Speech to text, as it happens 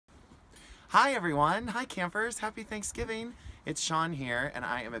Hi everyone, hi campers, happy Thanksgiving. It's Sean here and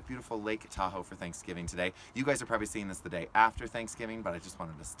I am at beautiful Lake Tahoe for Thanksgiving today. You guys are probably seeing this the day after Thanksgiving, but I just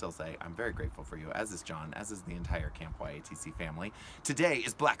wanted to still say I'm very grateful for you, as is John, as is the entire CampYATC family. Today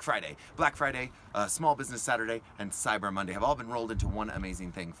is Black Friday. Black Friday, Small Business Saturday, and Cyber Monday have all been rolled into one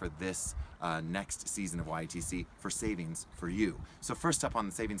amazing thing for this next season of YATC for savings for you. So first up on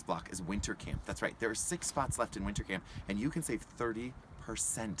the savings block is Winter Camp. That's right, there are 6 spots left in Winter Camp and you can save 30%.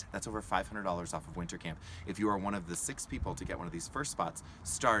 That's over $500 off of Winter Camp if you are one of the 6 people to get one of these first spots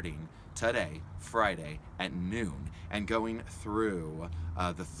starting today, Friday at noon, and going through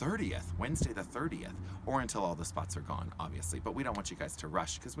the 30th, Wednesday the 30th, or until all the spots are gone, obviously. But we don't want you guys to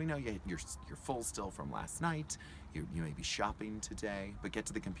rush because we know you're full still from last night. You may be shopping today, but get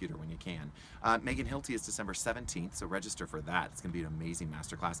to the computer when you can. Megan Hilty is December 17th, so register for that. It's going to be an amazing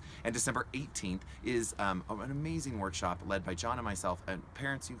masterclass. And December 18th is an amazing workshop led by John and myself. And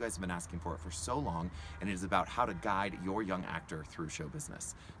parents, you guys have been asking for it for so long, and it is about how to guide your young actor through show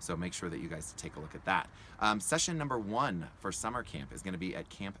business. So make sure that you guys take a look at that. Session number 1 for summer camp is going to be at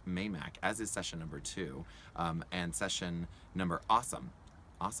Camp Maymac, as is session number 2, and session number Awesome.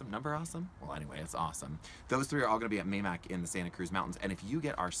 Awesome? Well, anyway, it's awesome. Those 3 are all going to be at Maymac in the Santa Cruz Mountains. And if you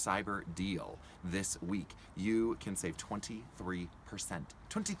get our cyber deal this week, you can save 23%.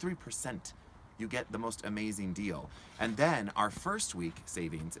 23%. You get the most amazing deal. And then our first week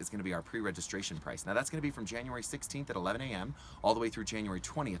savings is going to be our pre-registration price. Now that's going to be from January 16th at 11 a.m. all the way through January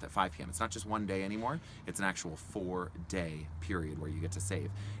 20th at 5 p.m. It's not just one day anymore. It's an actual 4-day period where you get to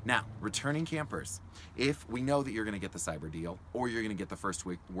save. Now, returning campers, if we know that you're going to get the cyber deal or you're going to get the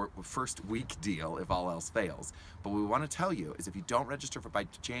first week deal if all else fails, but what we want to tell you is if you don't register by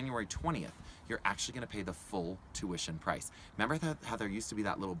January 20th, you're actually going to pay the full tuition price. Remember how there used to be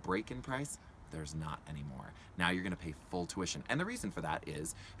that little break-in price? There's not anymore. Now you're going to pay full tuition. And the reason for that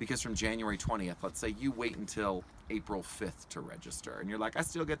is because from January 20th, let's say you wait until April 5th to register and you're like, I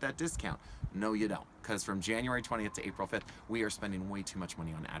still get that discount. No, you don't. Because from January 20th to April 5th, we are spending way too much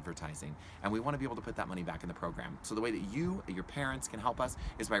money on advertising. And we want to be able to put that money back in the program. So the way that you, your parents, can help us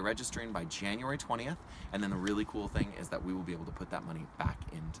is by registering by January 20th. And then the really cool thing is that we will be able to put that money back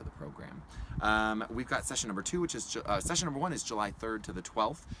into the program. We've got session number 2, which is, session number 1 is July 3rd to the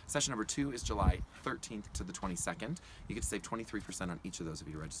 12th. Session number 2 is July 13th to the 22nd. You get to save 23% on each of those if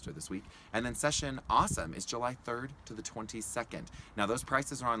you register this week. And then session Awesome is July 3rd to the 22nd. Now those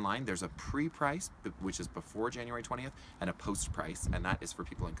prices are online. There's a pre-price, which is before January 20th, and a post price, and that is for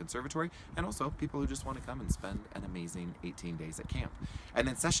people in conservatory and also people who just want to come and spend an amazing 18 days at camp. And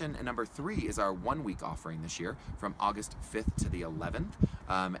then session number 3 is our 1-week offering this year from August 5th to the 11th.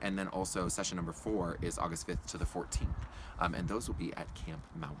 And then also session number 4 is August 5th to the 14th. And those will be at Camp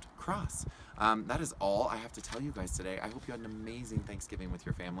Mount Cross. That is all I have to tell you guys today. I hope you had an amazing Thanksgiving with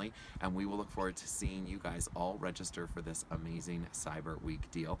your family, and we will look forward to seeing you guys all register for this amazing Cyber Week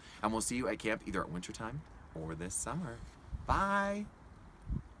deal. And we'll see you at camp either at wintertime or this summer. Bye!